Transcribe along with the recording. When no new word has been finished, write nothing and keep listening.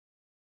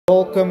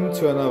Welcome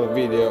to another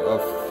video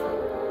of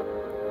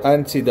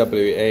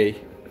NCWA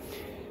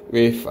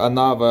with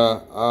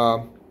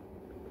another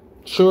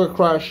Sugar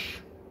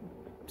Crush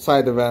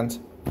side event.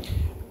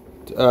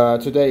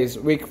 Today is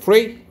week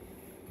 3,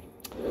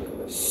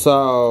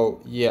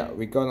 so yeah,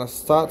 we're gonna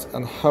start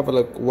and have a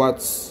look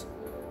what's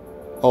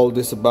all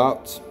this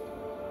about.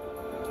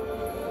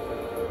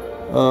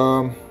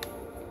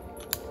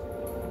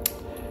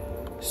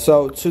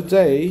 So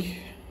today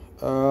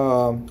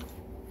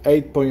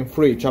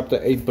 8.3, chapter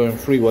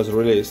 8.3 was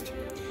released.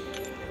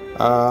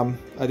 I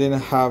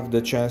didn't have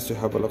the chance to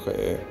have a look at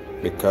it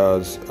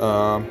because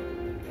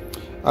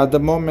at the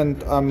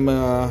moment I'm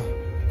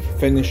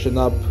finishing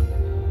up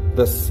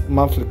this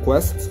monthly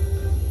quest,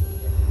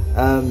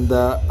 and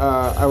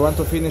I want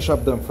to finish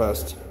up them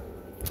first.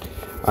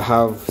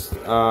 I've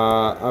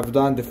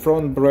done the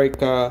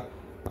Thronebreaker,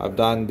 I've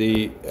done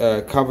the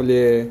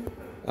Cavalier,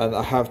 and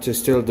I have to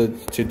still do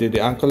the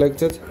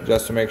uncollected,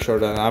 just to make sure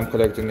that I'm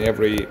collecting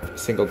every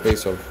single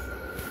piece of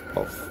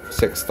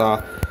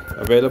 6-star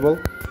available.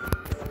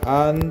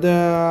 And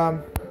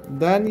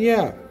then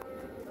yeah,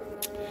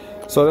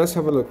 so let's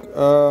have a look.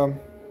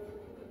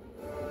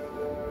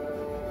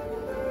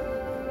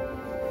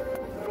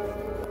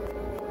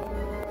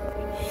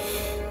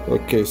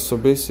 Okay, so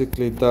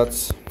basically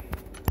that's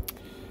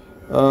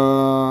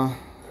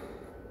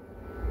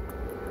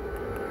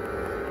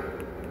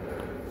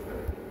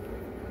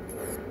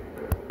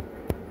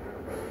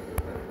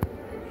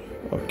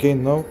okay,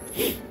 no.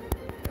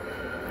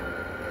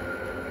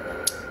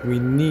 We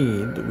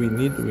need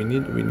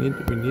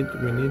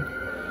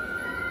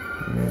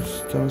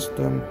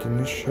Starstorm,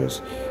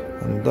 Tenacious,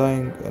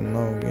 Undying,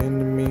 Unknown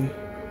Enemy.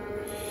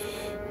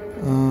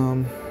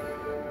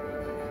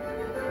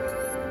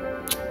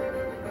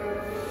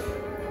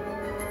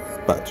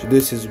 But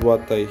this is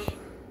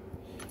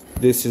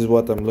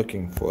what I'm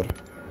looking for.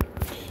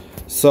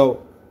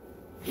 So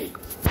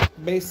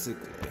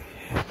basically,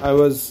 I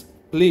was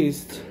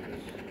pleased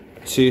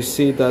to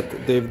see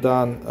that they've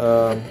done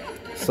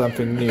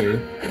something new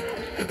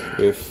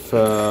with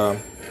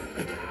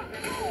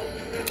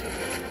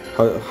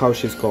how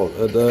she's called,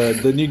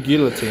 the new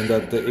guillotine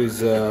that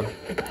is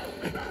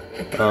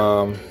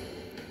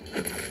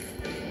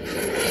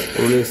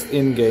released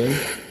in game.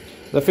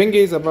 The thing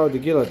is about the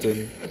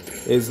guillotine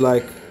is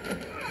like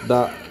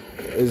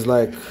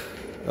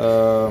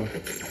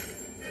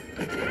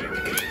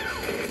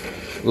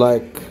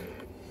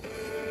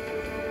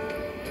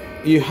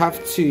you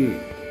have to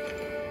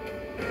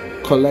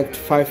collect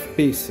 5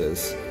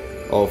 pieces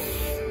of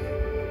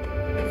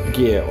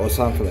gear or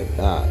something like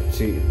that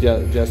to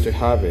just to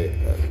have it,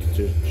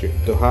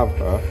 to have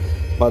her.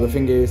 But the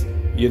thing is,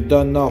 you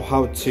don't know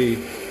how to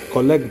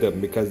collect them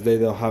because they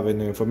don't have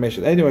any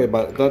information. Anyway,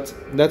 but that's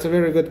a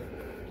very good.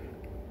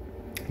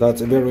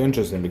 That's very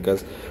interesting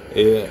because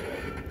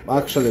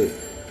actually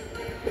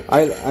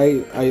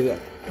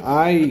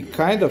I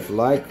kind of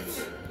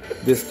liked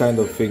this kind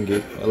of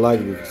thingy. I like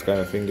this kind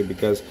of thingy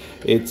because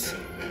it's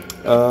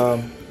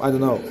I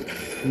don't know,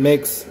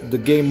 makes the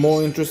game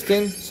more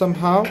interesting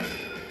somehow.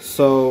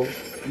 So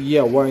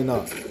yeah, why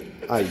not?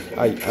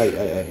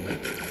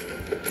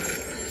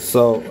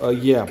 So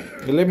yeah,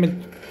 let me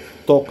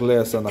talk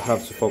less and I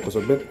have to focus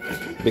a bit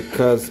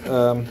because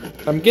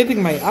I'm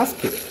getting my ass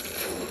kicked,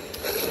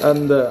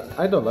 and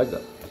I don't like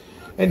that.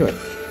 Anyway,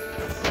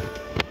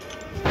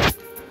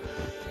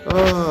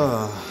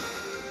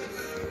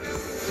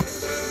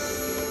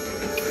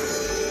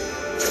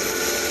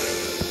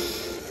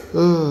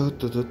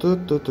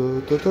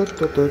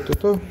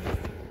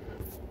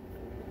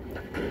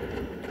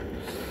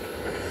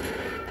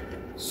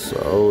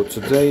 so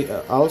today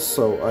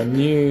also a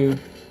new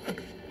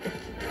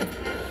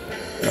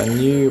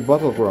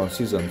Battleground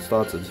season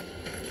started,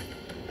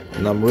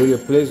 and I'm really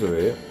pleased with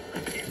it.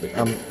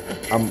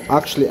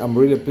 I'm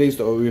really pleased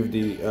with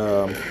the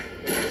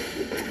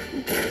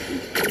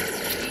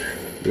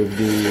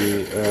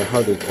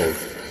how do you call it,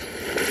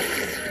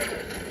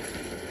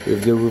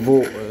 with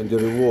the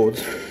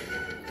rewards,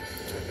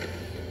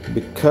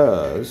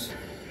 because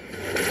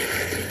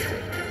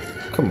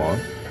come on,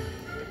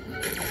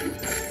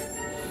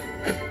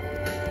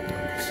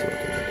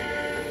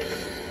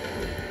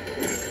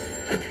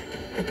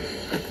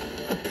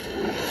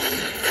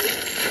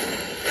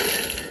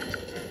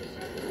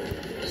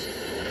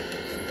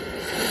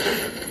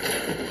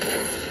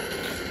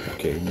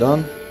 okay,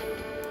 done.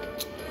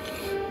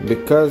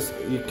 Because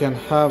you can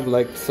have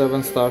like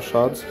 7-star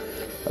shots,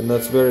 and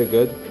that's very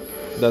good.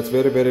 That's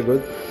very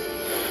good.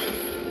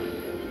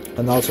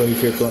 And also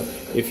if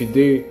you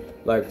do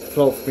like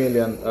 12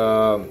 million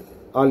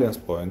alliance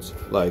points,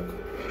 like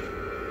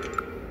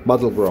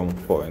Battleground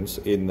points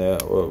in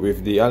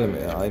with the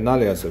in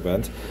alliance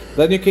event,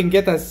 then you can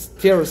get a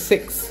tier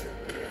 6,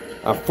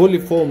 a fully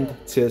formed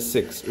tier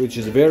 6, which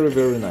is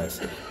very nice.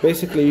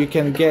 Basically, you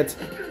can get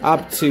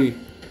up to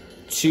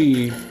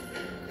two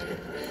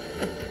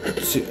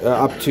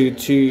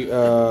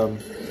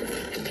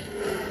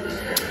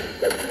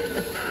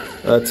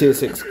tier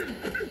 6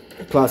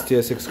 class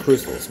tier 6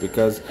 crystals,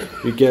 because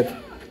you get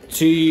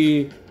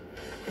 2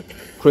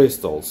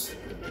 crystals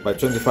by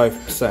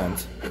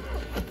 25%,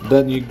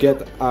 then you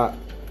get a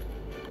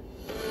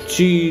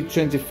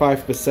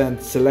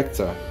G25%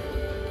 selector,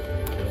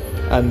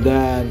 and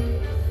then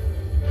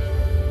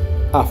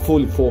a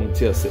fully formed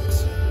tier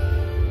 6,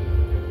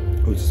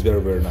 which is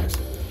very nice,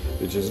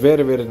 which is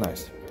very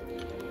nice.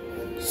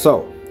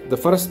 So the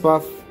first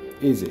buff,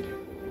 easy.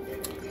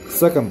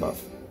 Second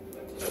buff,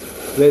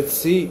 let's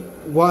see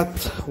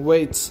what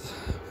waits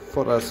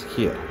for us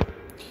here.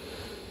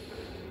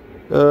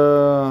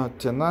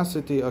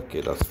 Tenacity,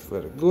 okay, that's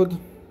very good.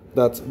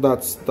 That's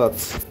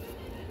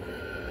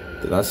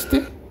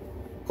tenacity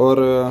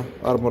or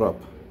armor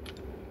up.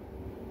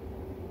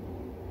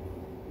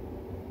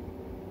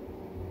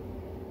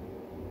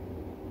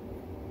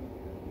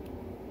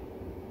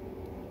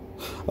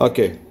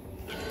 Okay.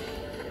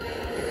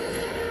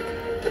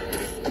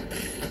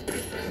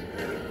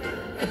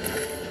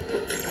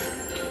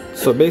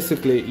 So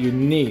basically, you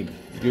really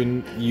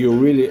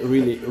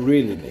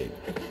need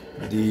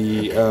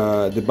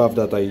the buff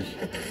that I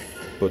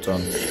put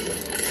on,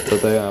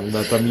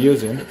 that I'm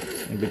using,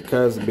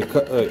 because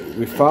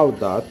without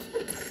that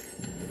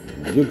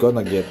you're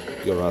gonna get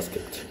your ass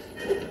kicked,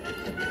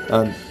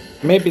 and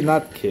maybe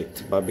not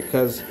kicked, but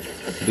because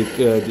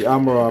the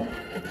armor up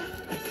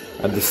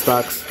and the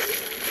stacks,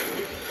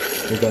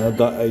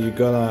 you're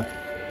gonna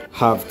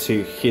have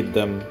to hit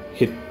them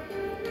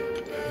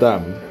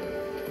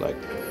like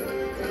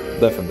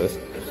defenders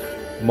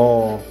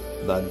more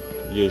than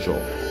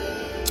usual.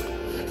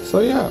 So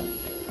yeah,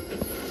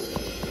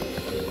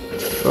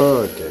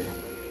 okay.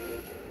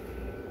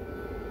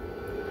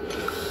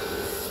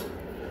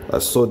 I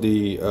saw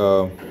the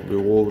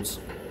rewards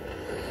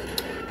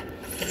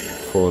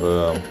for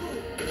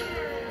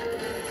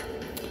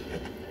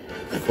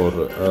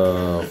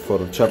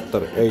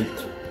chapter 8,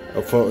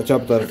 for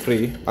chapter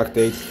 3, act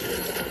 8,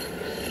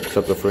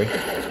 chapter 3,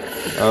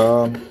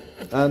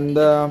 and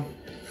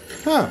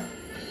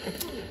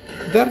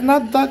they're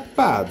not that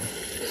bad.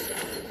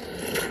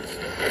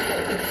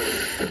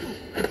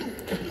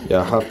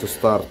 Yeah, I have to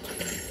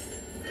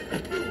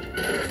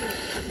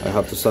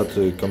start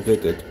to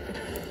complete it.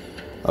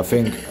 I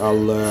think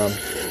I'll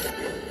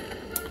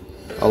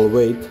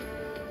wait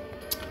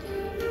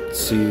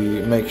to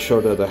make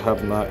sure that I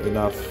have not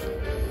enough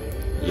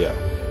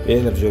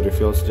energy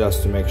refills,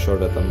 just to make sure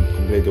that I'm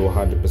completely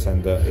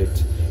 100%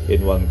 it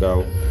in one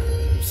go,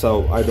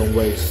 so I don't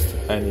waste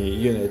any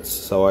units,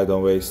 so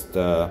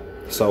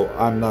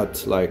I'm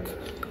not like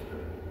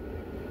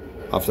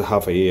after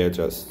half a year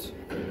just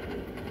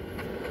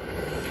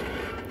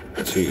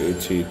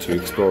to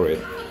explore it,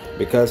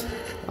 because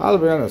I'll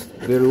be honest,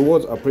 the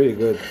rewards are pretty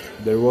good.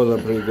 The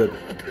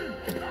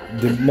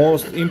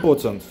most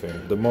important thing,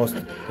 the most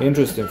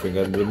interesting thing,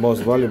 and the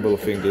most valuable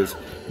thing is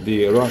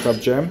the rank up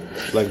gem,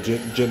 like the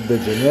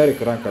generic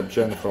rank up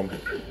gem from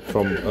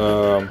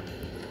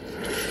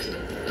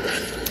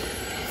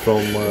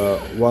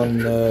 1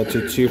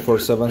 to 2 for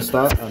 7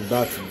 star, and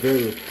that's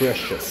very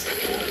precious.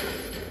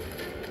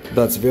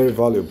 That's very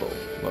valuable.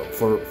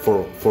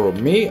 For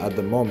me at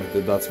the moment,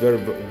 that's very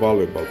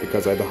valuable,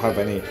 because I don't have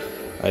any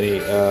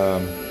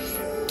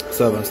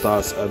 7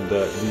 stars, and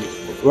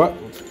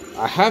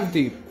I have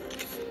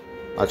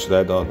actually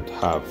I don't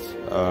have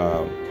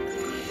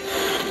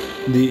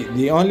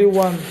the only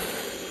one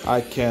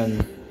I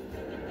can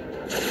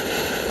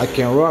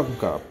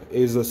rank up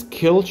is a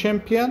skill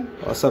champion,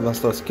 a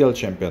 7-star skill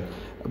champion.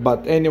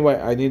 But anyway,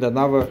 I need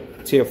another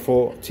tier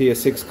 4, tier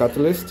 6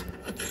 catalyst.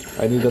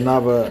 I need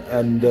another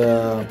and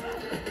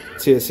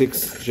tier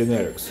 6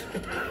 generics,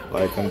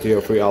 like on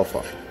tier 3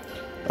 alpha,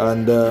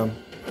 and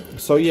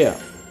so yeah.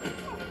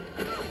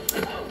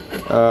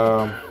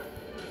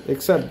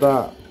 Except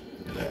that,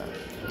 yeah.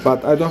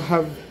 But I don't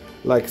have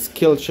like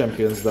skill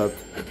champions that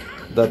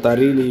are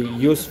really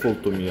useful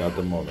to me at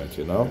the moment,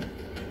 you know.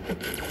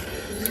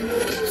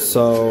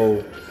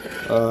 So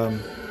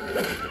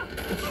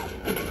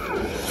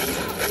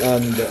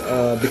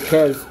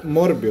because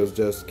Morbius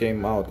just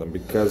came out, and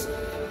because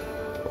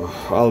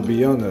I'll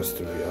be honest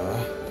with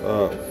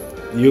you,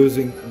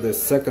 using the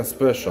second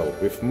special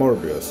with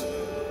Morbius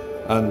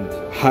and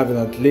having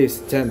at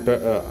least 10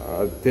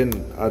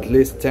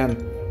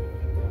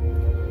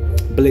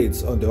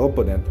 bleeds on the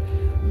opponent,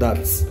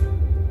 that's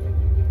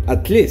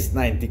at least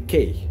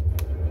 90k,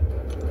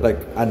 like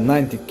a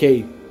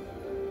 90k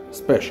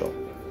special.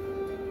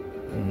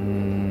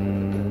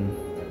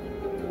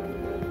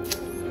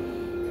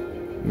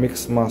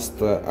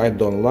 Mixmaster, I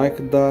don't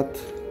like that.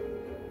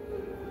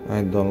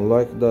 I don't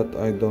like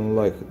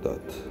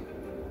that.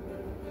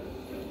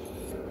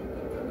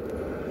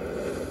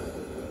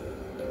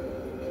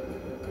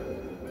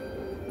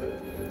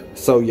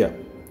 So yeah,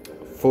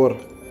 for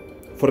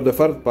the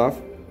third buff,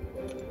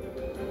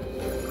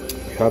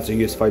 you have to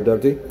use Fight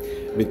Dirty,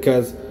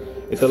 because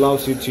it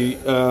allows you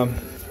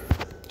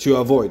to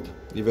avoid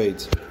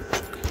evades,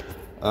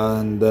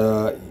 and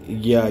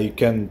yeah, you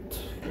can't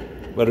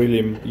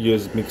really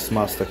use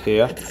Mixmaster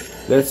here.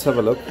 Let's have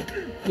a look.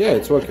 Yeah,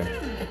 it's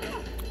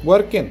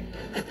working.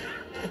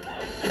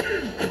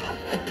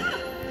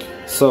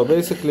 So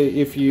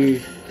basically, if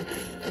you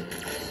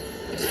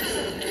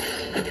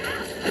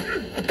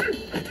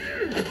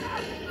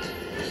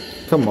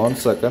Come on,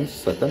 second.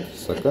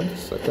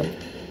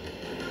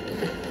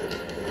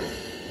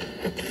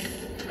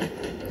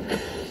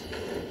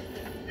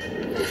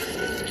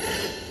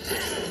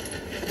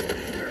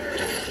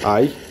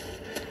 Aye.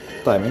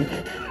 Timing.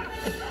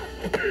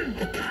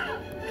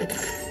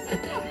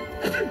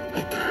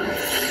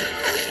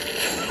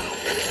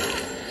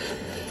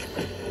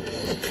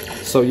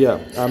 So yeah,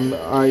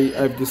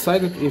 I've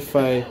decided if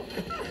I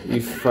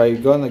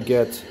gonna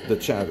get the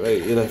chance,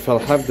 if I'll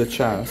have the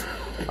chance,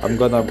 I'm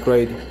gonna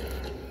upgrade.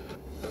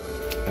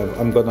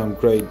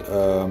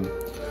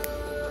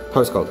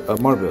 How it's called,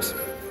 Morbius,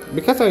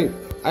 because I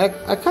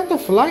kind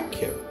of like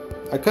him.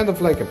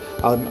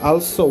 I'm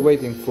also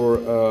waiting for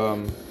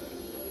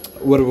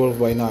Werewolf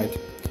by Night,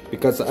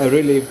 because I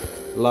really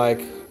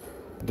like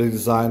the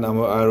design.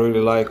 I really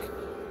like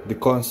the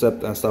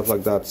concept and stuff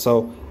like that.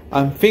 So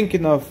I'm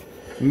thinking of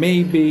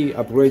maybe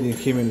upgrading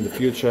him in the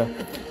future,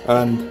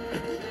 and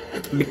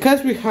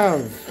because we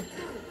have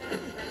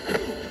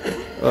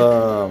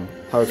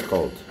how it's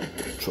called,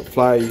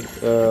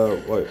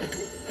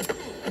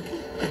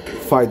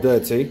 Fight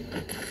Dirty,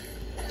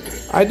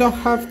 I don't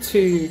have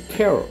to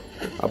care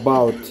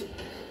about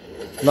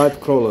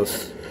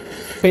Nightcrawler's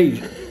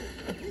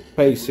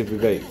passive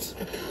evades,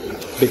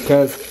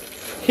 because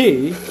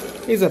he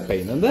is a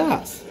pain in the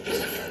ass,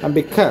 and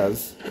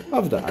because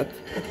of that,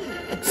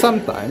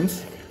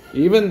 sometimes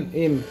even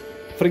in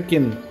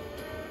freaking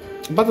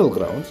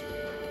Battlegrounds,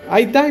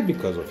 I die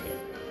because of him,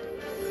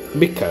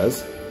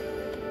 because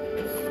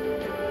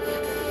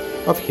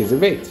of his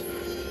evade.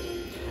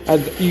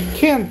 And you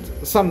can't,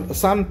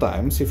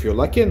 sometimes, if you're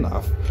lucky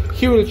enough,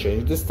 he will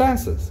change the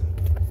stances.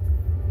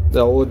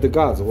 Or the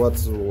guards,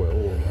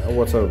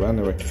 whatsoever,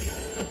 anyway.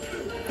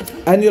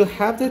 And you'll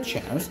have the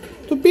chance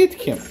to beat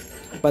him.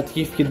 But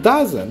if he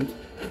doesn't,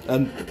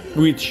 and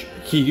which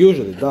he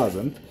usually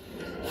doesn't,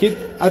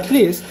 at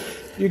least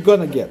you're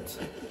gonna get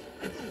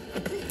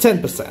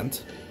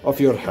 10% of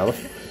your health,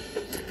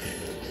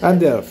 and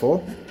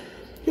therefore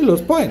you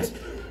lose points.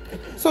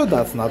 So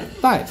that's not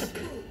nice.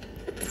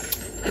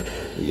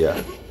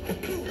 Yeah.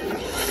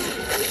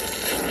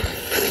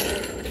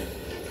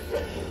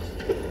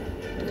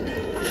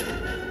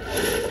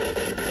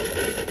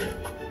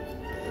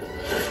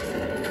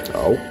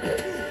 Oh.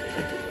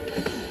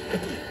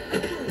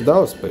 That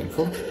was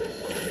painful.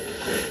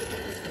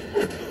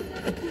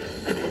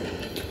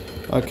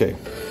 Okay.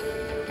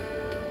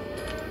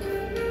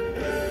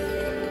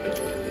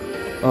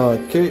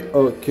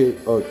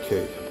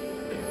 Okay.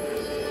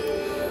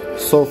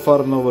 So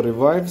far no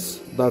revives.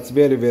 That's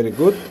very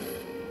good.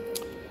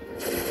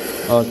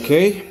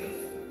 Okay.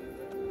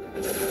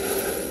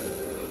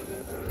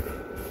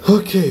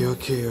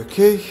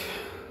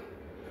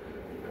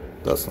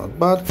 That's not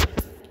bad.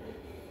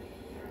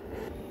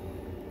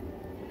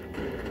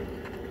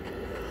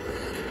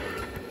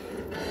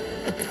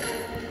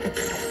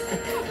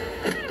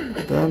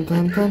 Dun.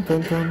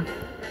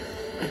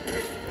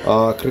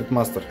 Crit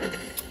Master.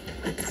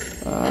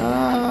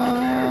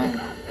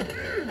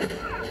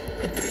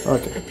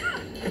 Okay.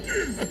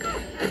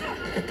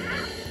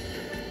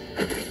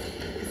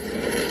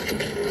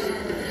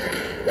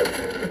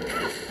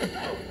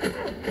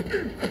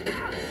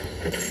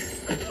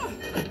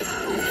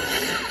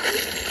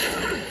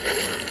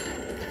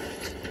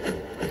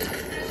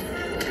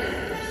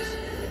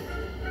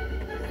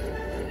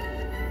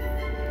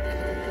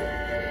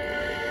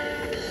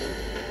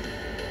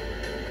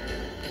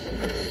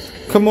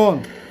 Come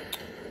on.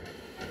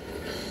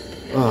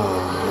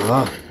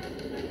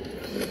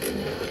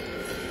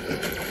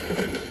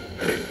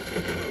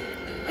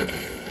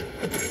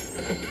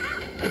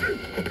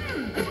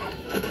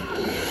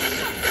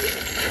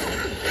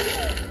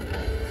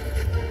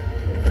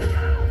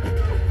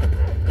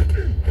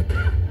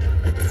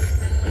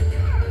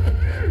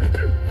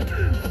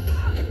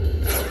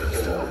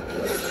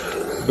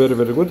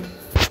 Very good.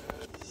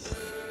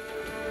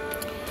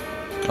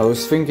 I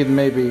was thinking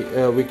maybe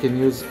we can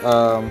use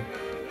a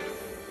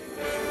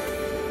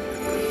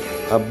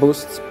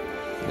boost,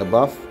 a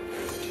buff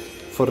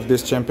for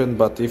this champion,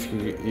 but if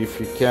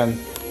you can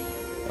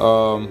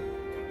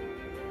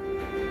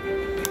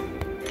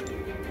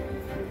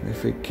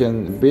if you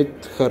can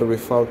beat her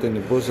without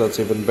any boost, that's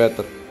even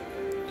better.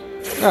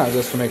 Yeah,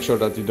 just to make sure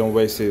that you don't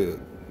waste it.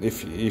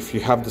 If you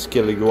have the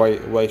skill,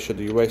 why should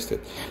you waste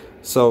it?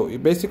 So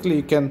basically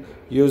you can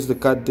use the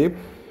cut dip.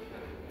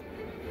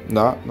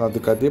 No, not the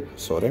cut dip,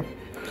 sorry.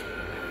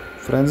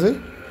 Frenzy.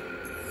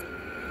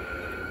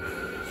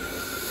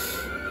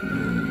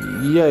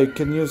 Yeah, you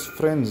can use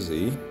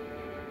Frenzy.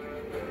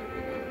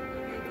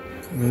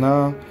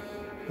 No,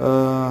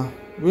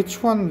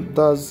 which one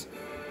does?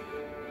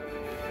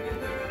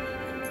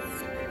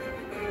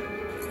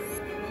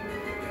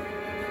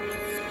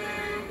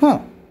 Huh.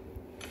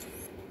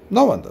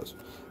 No one does.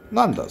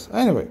 None does.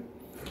 Anyway.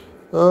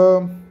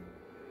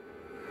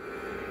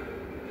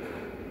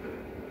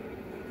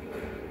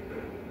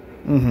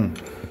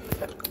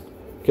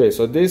 Okay,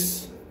 so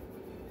this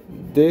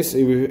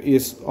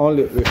is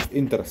only with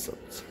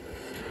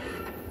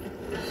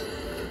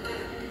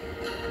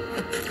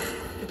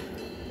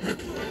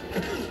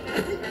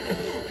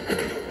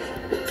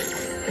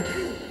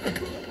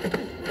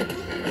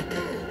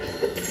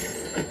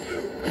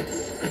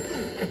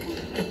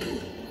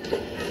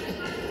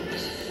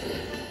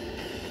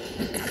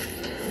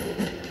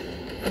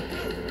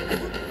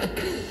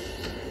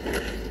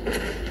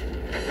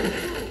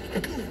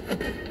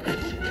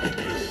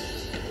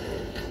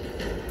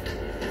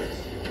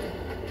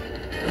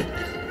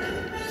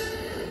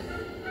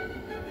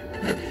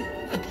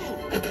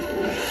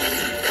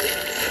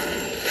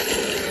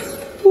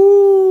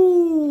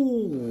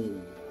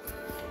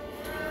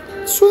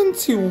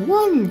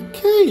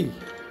 21k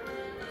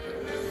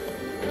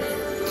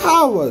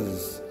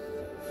hours.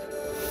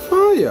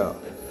 Fire.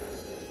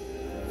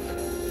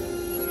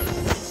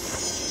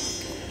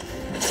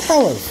 That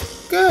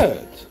was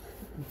good.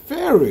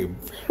 Very,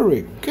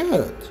 very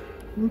good.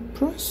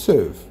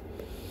 Impressive.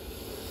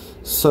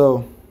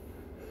 So,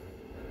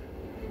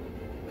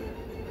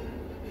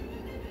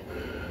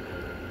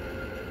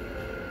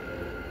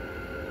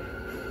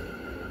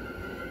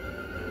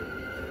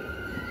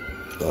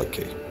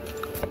 okay.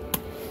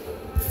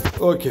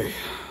 Okay.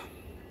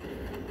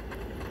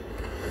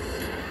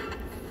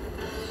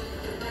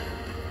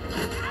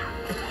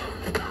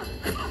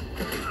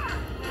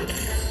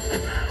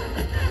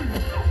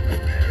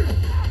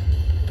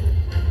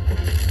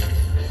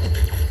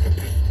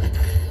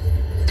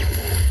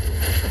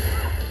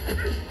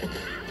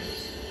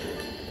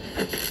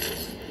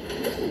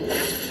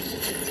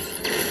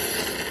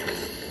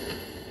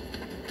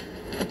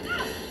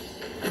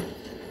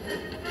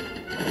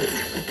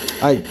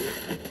 I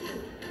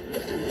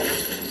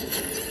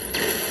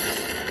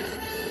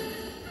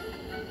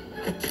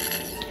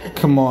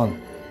come on.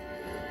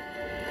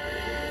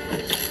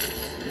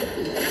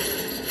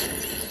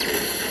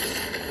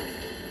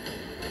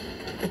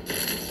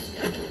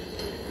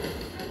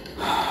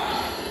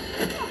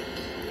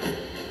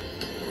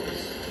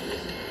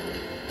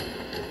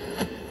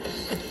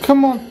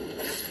 Come on.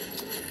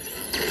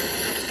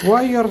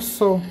 Why you're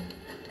so...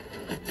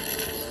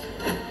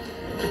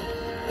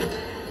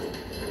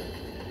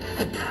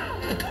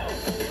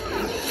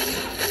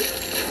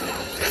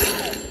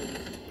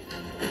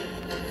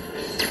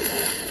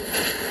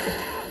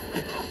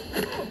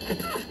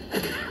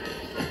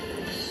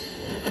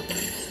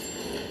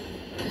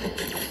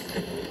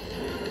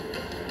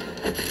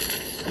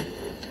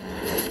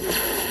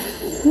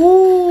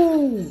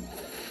 Woo!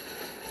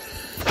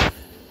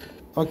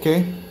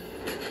 Okay.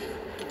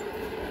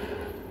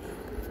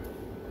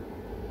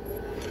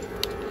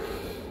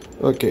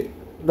 Okay,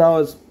 that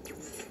was...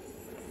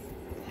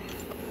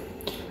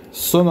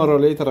 Sooner or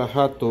later I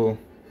had to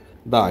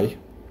die.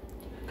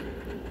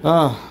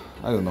 I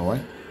don't know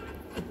why.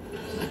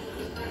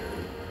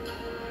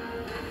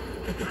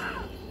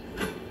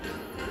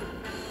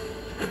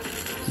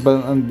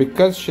 But and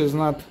because she's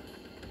not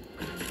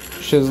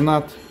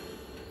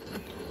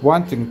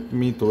wanting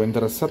me to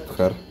intercept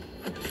her,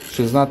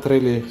 she's not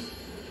really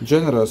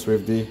generous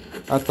with the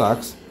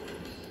attacks.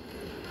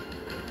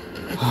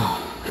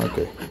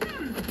 Okay.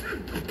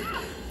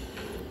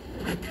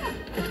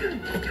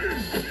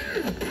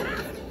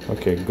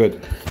 Okay,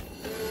 good.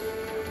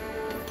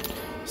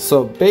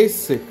 So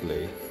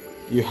basically,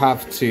 you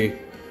have to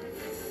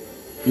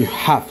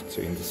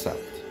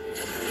intercept.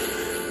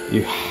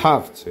 You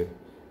have to.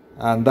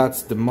 And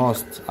that's the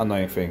most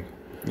annoying thing.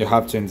 You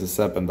have to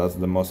intercept, and that's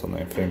the most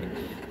annoying thing.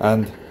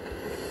 And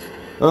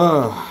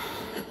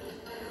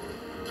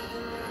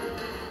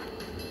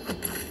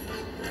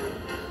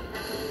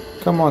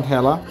come on,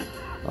 Hela.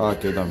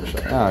 Okay, don't be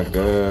shy. Ah,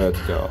 good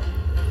girl.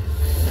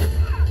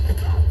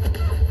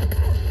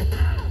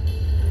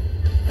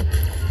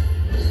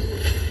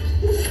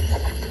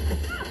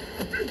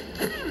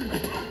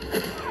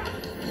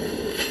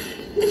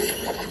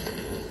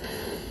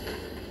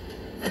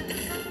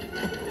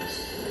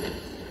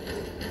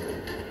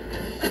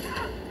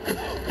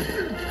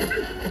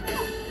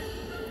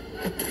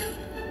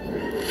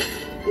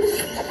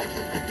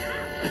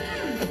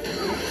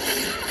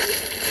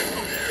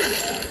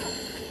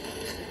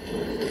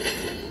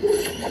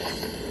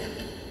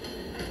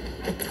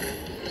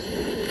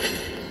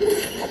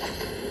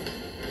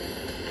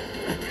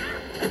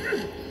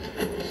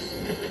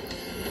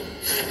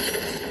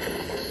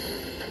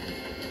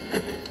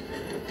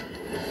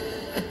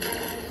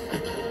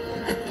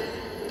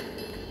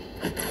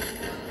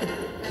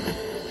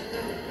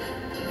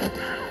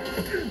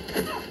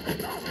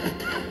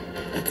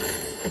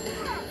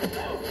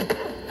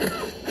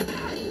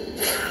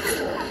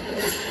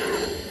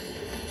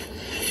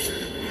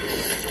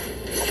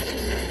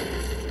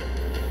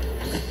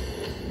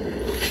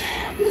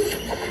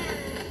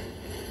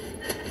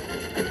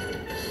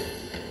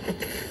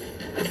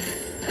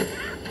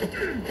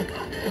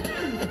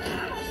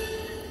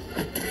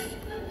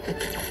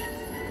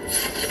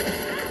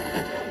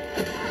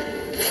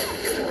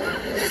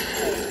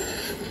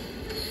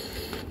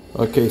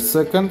 Okay,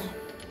 second.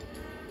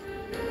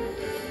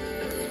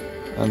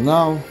 And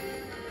now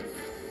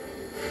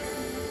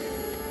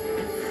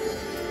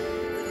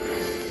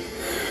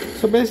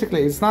so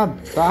basically it's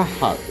not that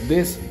hard.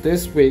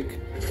 This week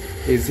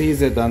is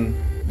easier than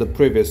the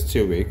previous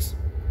 2 weeks.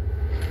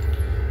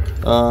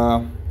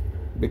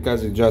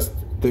 Because it just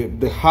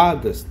the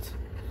hardest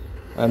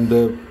and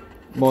the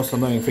most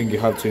annoying thing you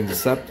have to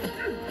intercept.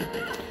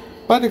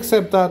 But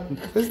except that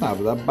it's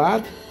not that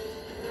bad.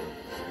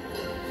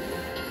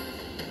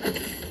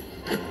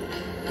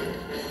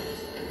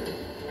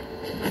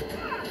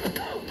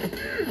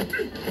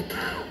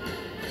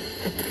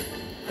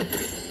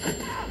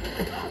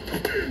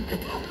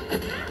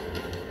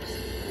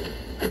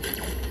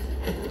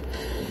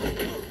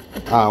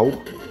 Ow,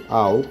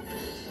 ow.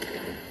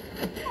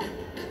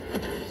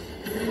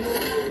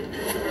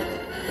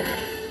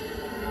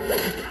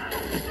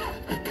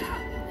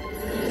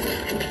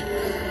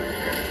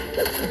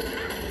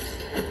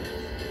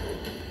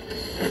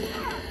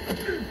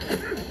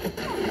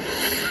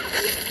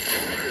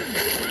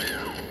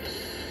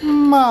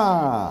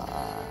 Ma,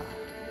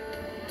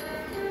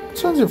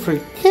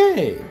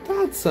 23k,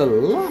 that's a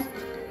lot.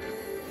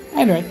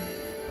 Anyway,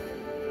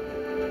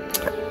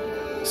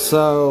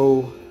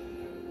 so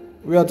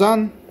we are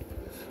done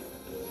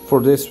for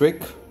this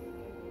week.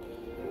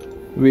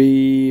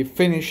 We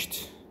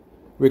finished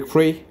week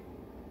 3.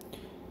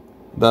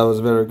 That was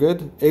very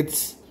good.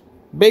 It's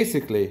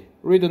basically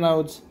read the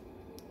notes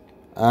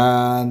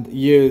and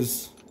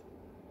use,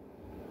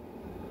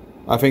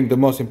 I think the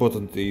most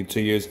important thing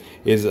to use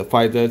is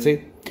fight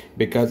dirty,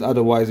 because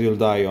otherwise you'll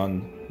die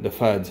on the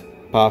third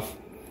path.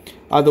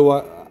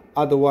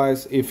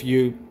 Otherwise, if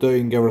you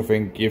doing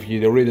everything, if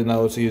you read the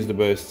notes, use the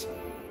burst,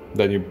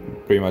 then you're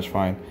pretty much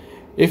fine.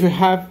 If you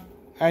have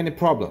any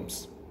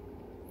problems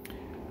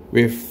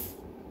with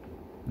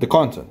the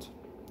content,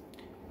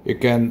 you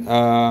can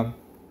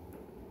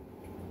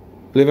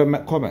leave a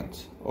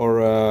comment or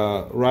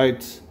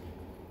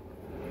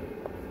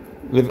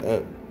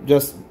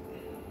just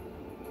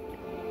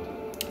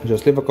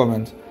leave a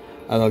comment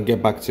and I'll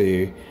get back to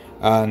you.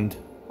 And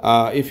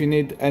if you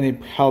need any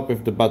help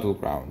with the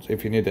battlegrounds,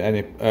 if you need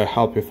any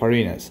help with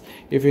arenas,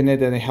 if you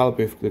need any help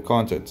with the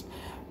content,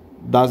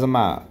 doesn't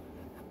matter,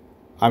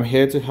 I'm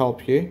here to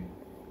help you.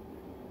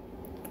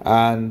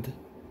 And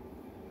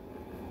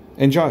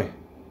enjoy.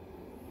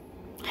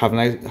 Have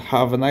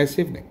a nice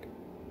evening.